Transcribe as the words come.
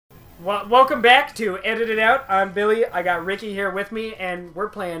Well, welcome back to Edit It Out. I'm Billy. I got Ricky here with me, and we're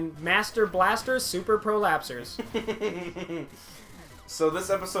playing Master Blaster Super Prolapsers. So this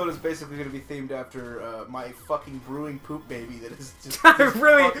episode is basically going to be themed after my fucking brewing poop baby that is just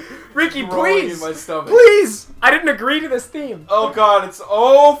really, Ricky, please, in my stomach. Please! I didn't agree to this theme. Oh god, it's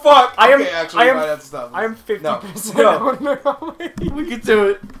fuck. I am. Okay, actually, I might have to stop. I am 50%. No. We can do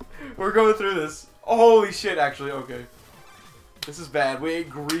it. We're going through this. Holy shit! Actually, okay. This is bad. We ate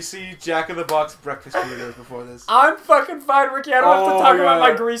greasy Jack in the Box breakfast burritos before this. I'm fucking fine, Ricky. I don't have to talk about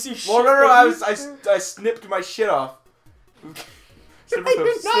my greasy shit. Well, no, I snipped my shit off.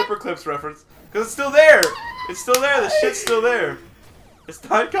 Snipper clips reference. Because it's still there. It's still there. The shit's still there. It's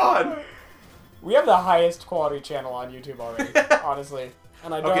not gone. We have the highest quality channel on YouTube already, honestly.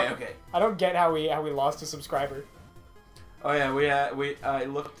 And I don't get how we lost a subscriber. Oh yeah, I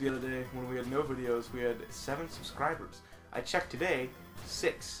looked the other day when we had no videos. We had 7 subscribers. I checked today,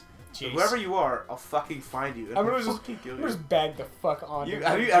 6. So whoever you are, I'll fucking find you. I'm gonna just bag the fuck on you.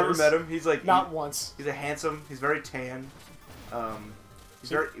 Have you ever met him? He's like not once. He's a handsome. He's very tan. He's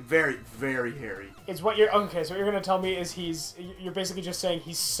very, very hairy. It's what you're okay. So what you're gonna tell me is you're basically just saying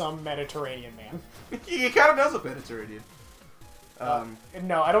he's some Mediterranean man. He kind of does look Mediterranean.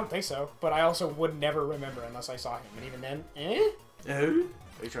 No, I don't think so. But I also would never remember unless I saw him. And even then,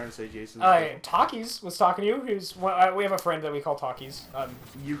 Are you trying to say Jason? Talkies was talking to you. We have a friend that we call Talkies.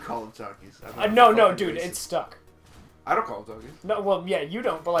 You call him Talkies. No, dude, it's stuck. I don't call him Talkies. No, well, yeah, you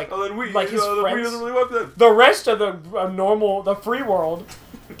don't, but like, his friends, we doesn't really work then. The rest of the the free world,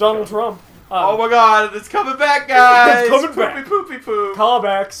 Donald Trump. Oh my God, it's coming back, guys! It's coming back. Poopy poop.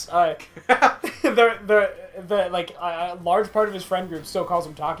 Callbacks. A large part of his friend group still calls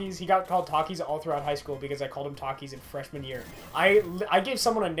him Talkies. He got called Talkies all throughout high school because I called him Talkies in freshman year. I gave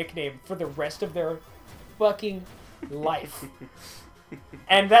someone a nickname for the rest of their fucking life.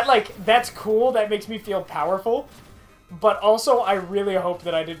 And that's cool. That makes me feel powerful. But also, I really hope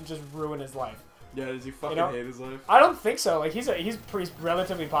that I didn't just ruin his life. Yeah, does he fucking hate his life? I don't think so. Like he's pretty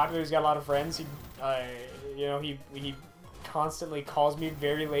relatively popular. He's got a lot of friends. He constantly calls me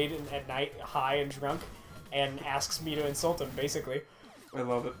very late at night, high and drunk, and asks me to insult him. Basically, I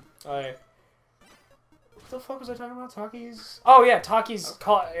love it. What the fuck was I talking about? Talkies? Oh yeah, Talkies.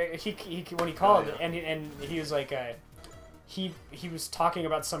 When he called and he was like he was talking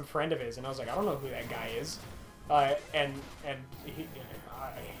about some friend of his, and I was like, I don't know who that guy is. And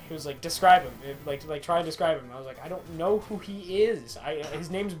he was like, describe him, like try and describe him. And I was like, I don't know who he is. His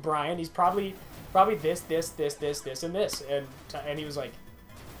name's Brian. He's probably this, and this. And he was like,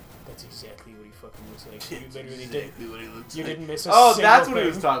 that's exactly what he fucking looks like. You literally didn't miss a single that's what thing. he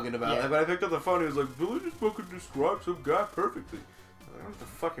was talking about. Yeah. Like, when I picked up the phone, he was like, Billy just fucking described some guy perfectly. I don't know what the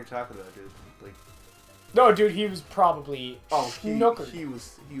fuck you're talking about, dude. Like, no, dude, he was probably snookered. He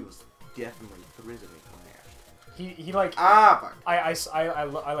was definitely thrizzling. He like fuck. I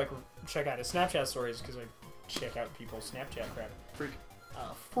like check out his Snapchat stories because I check out people's Snapchat crap.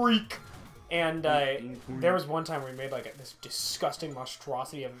 Freak. And there was one time where he made like this disgusting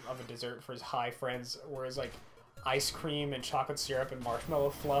monstrosity of a dessert for his high friends, where it's like ice cream and chocolate syrup and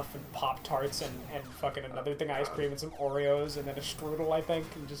marshmallow fluff and Pop Tarts and fucking another thing ice cream and some Oreos and then a strudel, I think,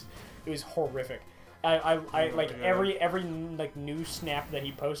 and just it was horrific. Every like new snap that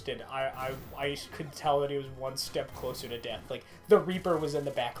he posted, I could tell that he was one step closer to death. Like the Reaper was in the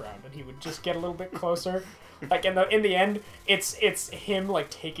background, and he would just get a little bit closer. Like in the end, it's him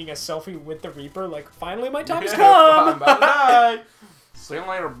like taking a selfie with the Reaper. Like finally, my time has come. I'm about to die. See you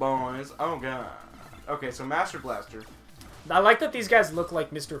later, boys. Oh god. Okay, so Master Blaster. I like that these guys look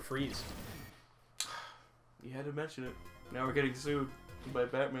like Mr. Freeze. You had to mention it. Now we're getting sued by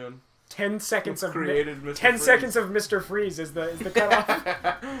Batman. 10 seconds of Mr. 10 seconds of Mr. Freeze is the cutoff.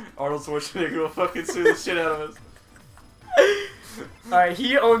 Arnold Schwarzenegger will fucking sue the shit out of us.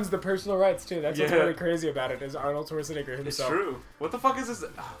 He owns the personal rights too. That's what's really crazy about it. Is Arnold Schwarzenegger himself? It's true. What the fuck is this?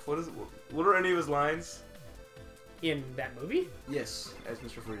 What are any of his lines in that movie? Yes, as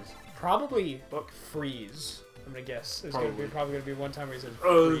Mr. Freeze. Probably Freeze. I'm gonna guess. It's probably gonna be one time where he says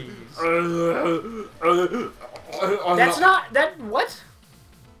Freeze. That's not that. What?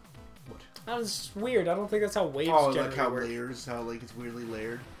 That was weird. I don't think that's how waves generally like how work. layers, how like it's weirdly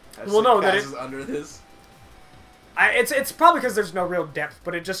layered. Well, no, that is under this. It's probably because there's no real depth,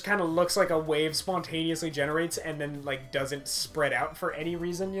 but it just kind of looks like a wave spontaneously generates and then like doesn't spread out for any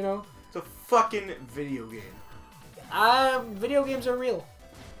reason, you know? It's a fucking video game. Video games are real.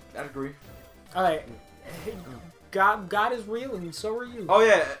 I'd agree. Alright. God is real and so are you. Oh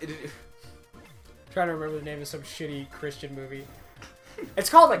yeah. Trying to remember the name of some shitty Christian movie. It's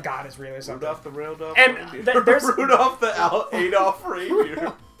called like God is Real or something. Rudolph the Raildolph. And there's Rudolph the Adolf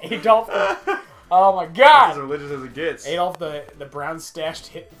reindeer. Adolf. Oh my That's God. as religious as it gets. Adolf the brown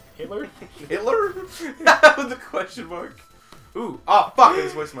stashed Hitler. Hitler? With the question mark. Ooh. Oh fuck! I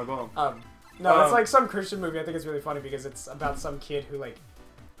just wasted my bomb. No, it's like some Christian movie. I think it's really funny because it's about some kid who like,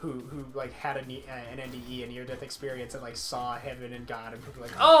 who like had an NDE, a near-death experience, and like saw heaven and God, and people were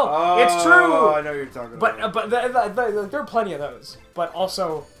like, oh, it's true. Oh, I know what you're talking about. But there are plenty of those. But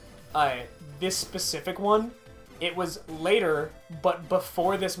also, this specific one, it was later, but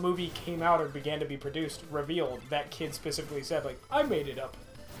before this movie came out or began to be produced, revealed that kid specifically said like, I made it up.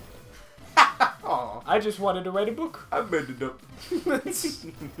 Aw. I just wanted to write a book. I made it up.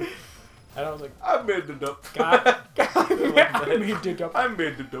 And I was like, I made it up. God, I made it up. I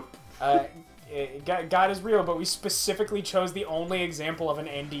made it up. God is real, but we specifically chose the only example of an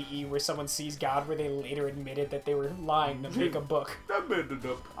NDE where someone sees God where they later admitted that they were lying to make a book. I made it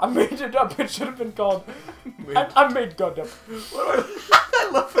up. I made it up. It should have been called I made God up. I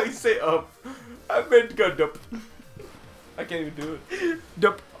love how you say up. I made God up. I can't even do it.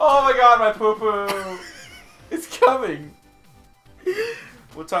 Dup. Oh my God, my poo-poo. It's coming.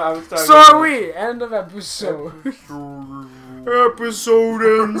 What time? So are we. End of episode.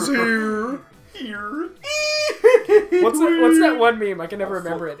 Episode ends here. What's that one meme? I can never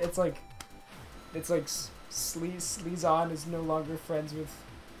remember it. It's like Sleazon is no longer friends with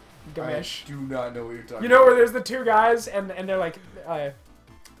Gamesh. I do not know what you're talking about. You know where there's the two guys and they're like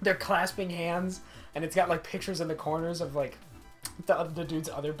they're clasping hands and it's got like pictures in the corners of like the dude's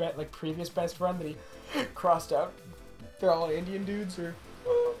other previous best friend that he crossed out. They're all Indian dudes or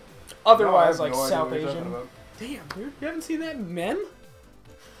otherwise like South Asian. Damn, dude, you haven't seen that Men?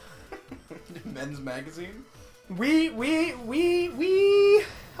 Men's magazine? We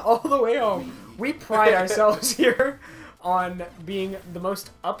all the way home. We pride ourselves here on being the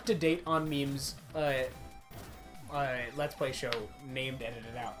most up to date on memes. Let's Play show named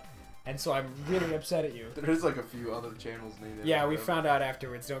Edited Out, and so I'm really upset at you. There's like a few other channels named. Yeah, we found out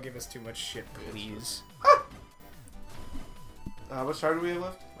afterwards. Don't give us too much shit, please. How much time do we have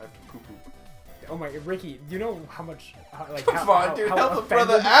left? I have to poo-poo. Oh my, Ricky, you know how much, Come on, dude, help a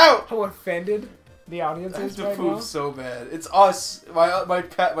brother out! How offended the audience is right now? I have to poop so bad. It's us.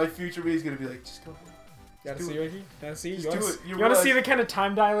 My future me is gonna be like, just go. Gotta see, Ricky? Gotta see? Just do it. You wanna see the kind of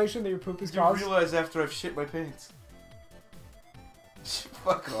time dilation that your poop has caused? You realize after I've shit my pants.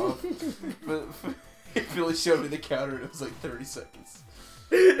 Fuck off. But Billy showed me the counter and it was like 30 seconds.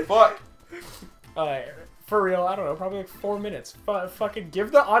 Fuck. For real, I don't know, probably like 4 minutes. Fucking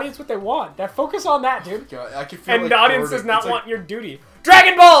give the audience what they want. Focus on that, dude. God, I can feel and like the audience does not want your duty.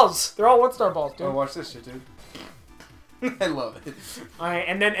 Dragon Balls! They're all 1-star balls, dude. Oh, watch this shit, dude. I love it. Alright,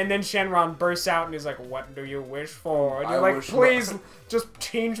 and then Shenron bursts out and he's like, "What do you wish for?" And you're like, "Please, just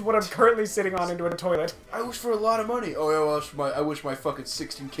change what I'm currently sitting on into a toilet." I wish for a lot of money. Oh yeah, I wish my fucking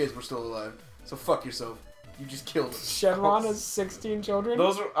 16 kids were still alive. So fuck yourself. You just killed them. Shenron has 16 children?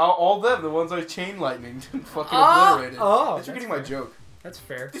 Those are all them, the ones I chain lightninged and fucking obliterated. Oh, thanks for getting my joke. That's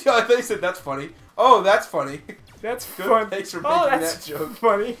fair. Yeah, they said that's funny. Oh, that's funny. That's good. Fun. Thanks for making that joke.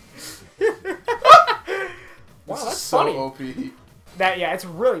 Funny. Wow, that's so funny. OP. Yeah, it's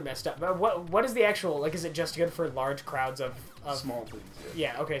really messed up. But what is the actual, like, is it just good for large crowds of small things?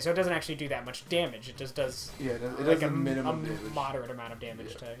 Yeah. Okay, so it doesn't actually do that much damage. It just does. Yeah, it does like a minimum damage. Moderate amount of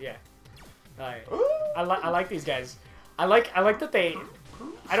damage to I like these guys. I like that they.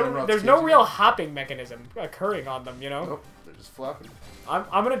 There's no real hopping mechanism occurring on them, you know. Nope, they're just flopping.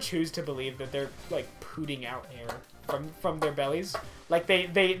 I'm gonna choose to believe that they're like pooting out air from their bellies. Like they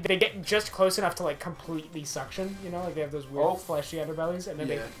get just close enough to like completely suction, you know, like they have those weird fleshy underbellies, and then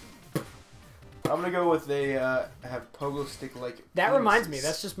they. I'm gonna go with they have pogo stick like. That reminds me.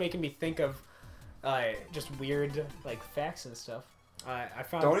 That's just making me think of just weird like facts and stuff. I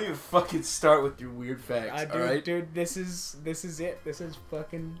found. Don't even fucking start with your weird facts. Dude, alright? Dude, this is it. This is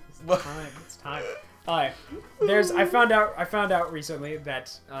fucking time. It's time. I found out recently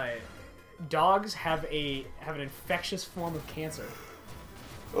that dogs have an infectious form of cancer.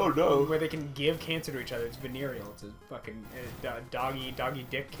 Oh no! Where they can give cancer to each other. It's venereal. It's a fucking doggy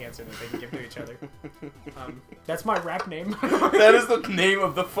dick cancer that they can give to each other. That's my rap name. That is the name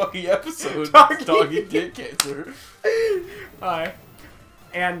of the fucking episode. Doggy dick cancer.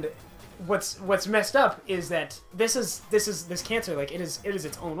 And what's messed up is that this cancer, like it is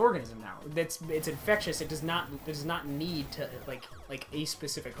its own organism now. It's infectious. It does not need to like a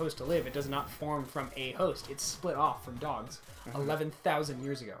specific host to live. It does not form from a host. It's split off from dogs 11,000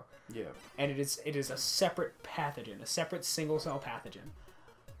 years ago. Yeah. And it is a separate pathogen, a separate single cell pathogen.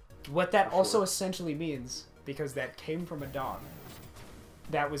 What that also essentially means, because that came from a dog,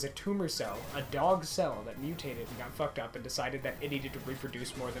 that was a tumor cell, a dog cell that mutated and got fucked up and decided that it needed to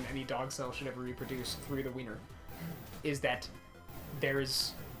reproduce more than any dog cell should ever reproduce through the wiener, is that there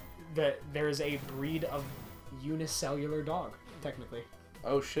is a breed of unicellular dog, technically.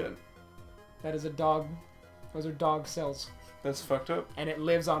 Oh shit. That is a dog. Those are dog cells. That's fucked up. And it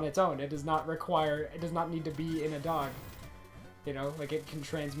lives on its own. It does not need to be in a dog. You know, like it can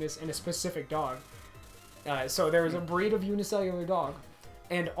transmit in a specific dog. So there is a breed of unicellular dog.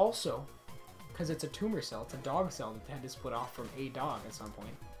 And also, because it's a tumor cell, it's a dog cell that had to split off from a dog at some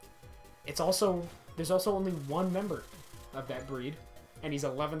point. There's also only one member of that breed, and he's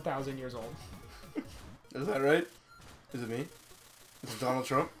 11,000 years old. Is that right? Is it me? Is it Donald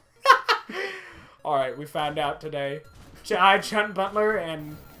Trump? Alright, we found out today. Chunt Butler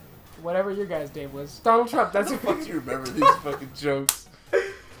and whatever your guy's name was. Donald Trump, that's How the fuck do you remember these fucking jokes?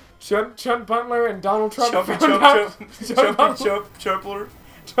 Chunt Butler and Donald Trump Chumpy Chumpler.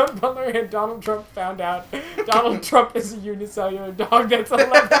 Chunt Butler and Donald Trump found out Donald Trump is a unicellular dog that's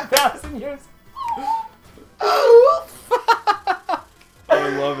 11,000 years old. Oh, fuck! I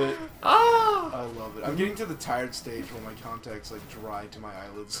love it. I love it. I'm getting to the tired stage where my contacts like dry to my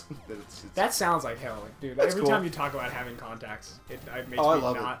eyelids. That sounds like hell, like, dude. Every time you talk about having contacts, it makes me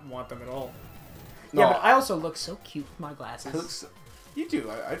not want them at all. No, yeah, but I also look so cute with my glasses. You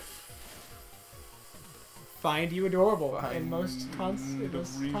do. I find you adorable in most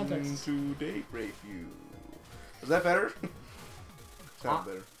contexts. To date rape you. Is that better? Sounds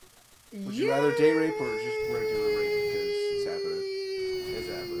better. Would you rather date rape or just regular rape because it's happening? It's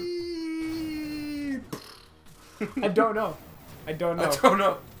happening. I don't know. I don't know.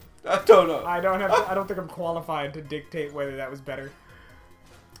 I don't know. I don't think I'm qualified to dictate whether that was better.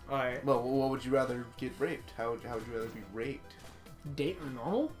 Alright. Well, what would you rather get raped? How would you rather be raped? Date or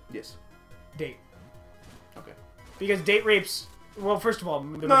normal? Yes. Date. Okay. Because date rapes... Well, first of all...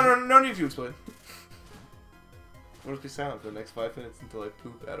 No need to explain. I'll just be silent for the next 5 minutes until I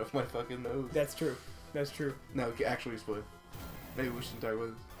poop out of my fucking nose. That's true. That's true. No, actually explain. Maybe we shouldn't talk about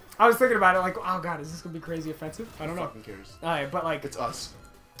this. I was thinking about it like, oh god, is this going to be crazy offensive? I don't know. Who fucking cares? Alright, but like... It's us.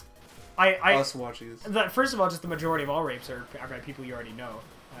 Us watching this. First of all, just the majority of all rapes are by people you already know.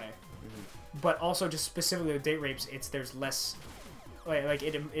 But also, just specifically with date rapes, there's less... Like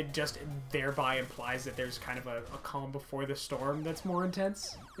it just thereby implies that there's kind of a calm before the storm that's more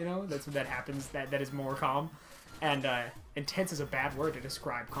intense. You know, that happens. That is more calm, and intense is a bad word to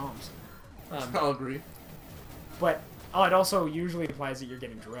describe calms. I'll agree. But it also usually implies that you're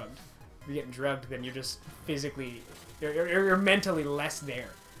getting drugged. If you're getting drugged, then you're just physically, you're mentally less there.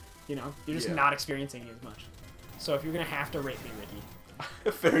 You know, you're just not experiencing it as much. So if you're gonna have to rape me, Ricky,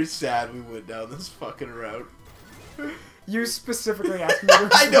 very sad we went down this fucking route. You specifically asked me to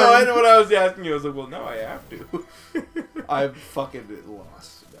I know what I was asking you. I was like, well, no, I have to. I'm fucking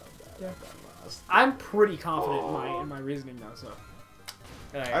lost about that. Yeah. I'm pretty confident in my reasoning, though, so...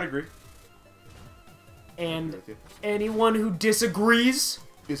 I'd agree. And anyone who disagrees...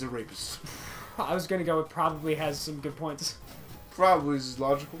 is a rapist. I was gonna go with probably has some good points. Probably is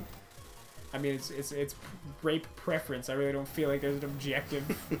logical. I mean, it's rape preference. I really don't feel like there's an objective...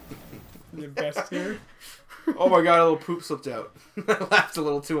 the best here. Oh my god, a little poop slipped out. I laughed a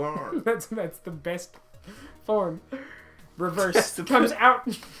little too hard. That's the best form. Reverse comes out.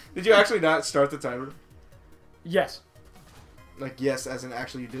 Did you actually not start the timer? Yes. Like yes, as in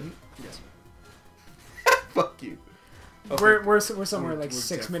actually you didn't? Yes. Fuck you. Okay. We're somewhere like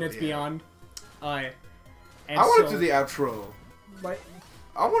 6 minutes beyond. I want to do the outro. Like,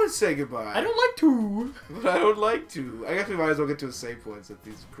 I want to say goodbye. I don't like to. But I don't like to. I guess we might as well get to a save points that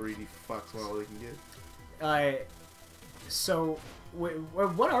these greedy fucks want all they can get. So,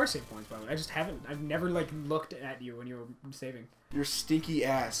 what are save points, by the way? I've never, like, looked at you when you were saving. Your stinky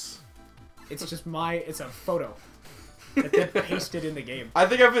ass. It's just it's a photo. That they pasted in the game. I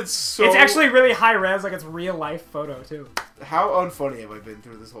think I've been so... It's actually really high res, like it's real life photo, too. How unfunny have I been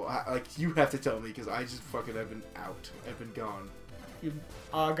through this whole... Like, you have to tell me, because I just fucking have been out. I've been gone.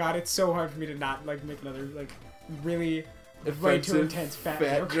 Oh god, it's so hard for me to not, like, make another, like, really way too intense fat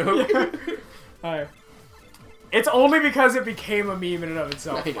joke. Yeah. It's only because it became a meme in and of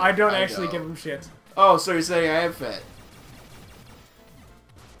itself. I don't actually give him shit. Oh, so you're saying I am fat?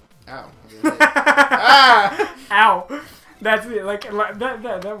 Ow. Ah! Ow. That's it. Like,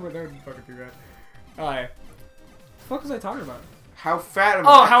 that would fucking be bad. What the fuck was I talking about? How fat am I?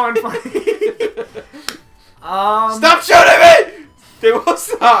 Oh, how unfunny. Stop shooting me! They won't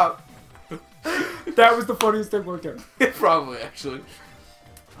stop. That was the funniest thing worked out. Probably, actually.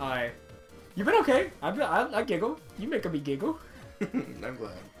 You've been okay. I giggle. You making me giggle. I'm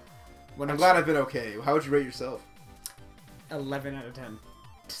glad. I'm glad I've been okay. How would you rate yourself? 11 out of 10.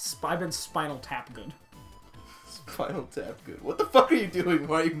 I've been Spinal Tap good. Spinal Tap good. What the fuck are you doing?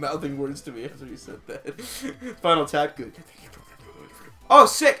 Why are you mouthing words to me after you said that? Spinal Tap good. Oh,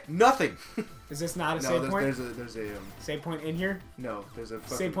 sick! Nothing! Is this not a save point? There's a save point in here? No, there's a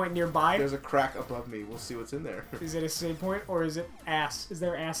fucking, save point nearby? There's a crack above me. We'll see what's in there. Is it a save point or is it ass? Is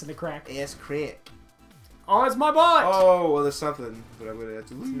there ass in the crack? Ass crack. Oh, it's my butt! Oh, well, there's something, but I'm gonna have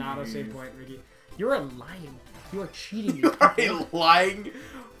to leave. It's not a save point, Ricky. You're a lion. You are cheating me. You are a lying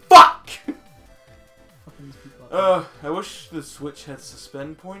fuck! Fucking these people up. I wish the Switch had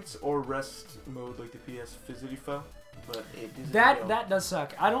suspend points or rest mode like the PS Physity but it doesn't. That does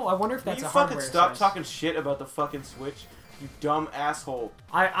suck. I wonder if that's a hardware. You fucking stop talking shit about the fucking Switch, you dumb asshole.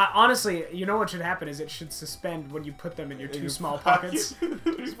 I honestly, you know what should happen is it should suspend when you put them in your two small pockets.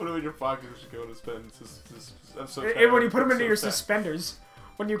 Just put them in your pocket and should go to spend. I'm so and when you put them into your suspenders.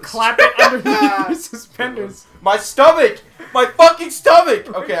 When you clap it underneath your suspenders. My stomach! My fucking stomach!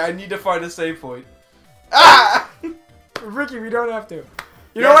 Okay, I need to find a save point. Ah! Ricky, we don't have to.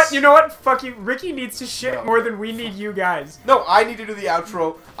 You know what? You know what? Fuck you. Ricky needs to shit more than we need you guys. No, I need to do the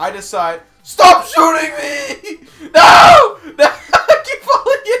outro. I decide. Stop shooting me! No! No! I keep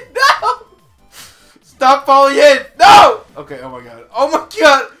falling in. No! Stop falling in. No! Okay. Oh my god. Oh my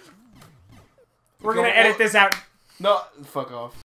god. We're gonna edit this out. No, fuck off.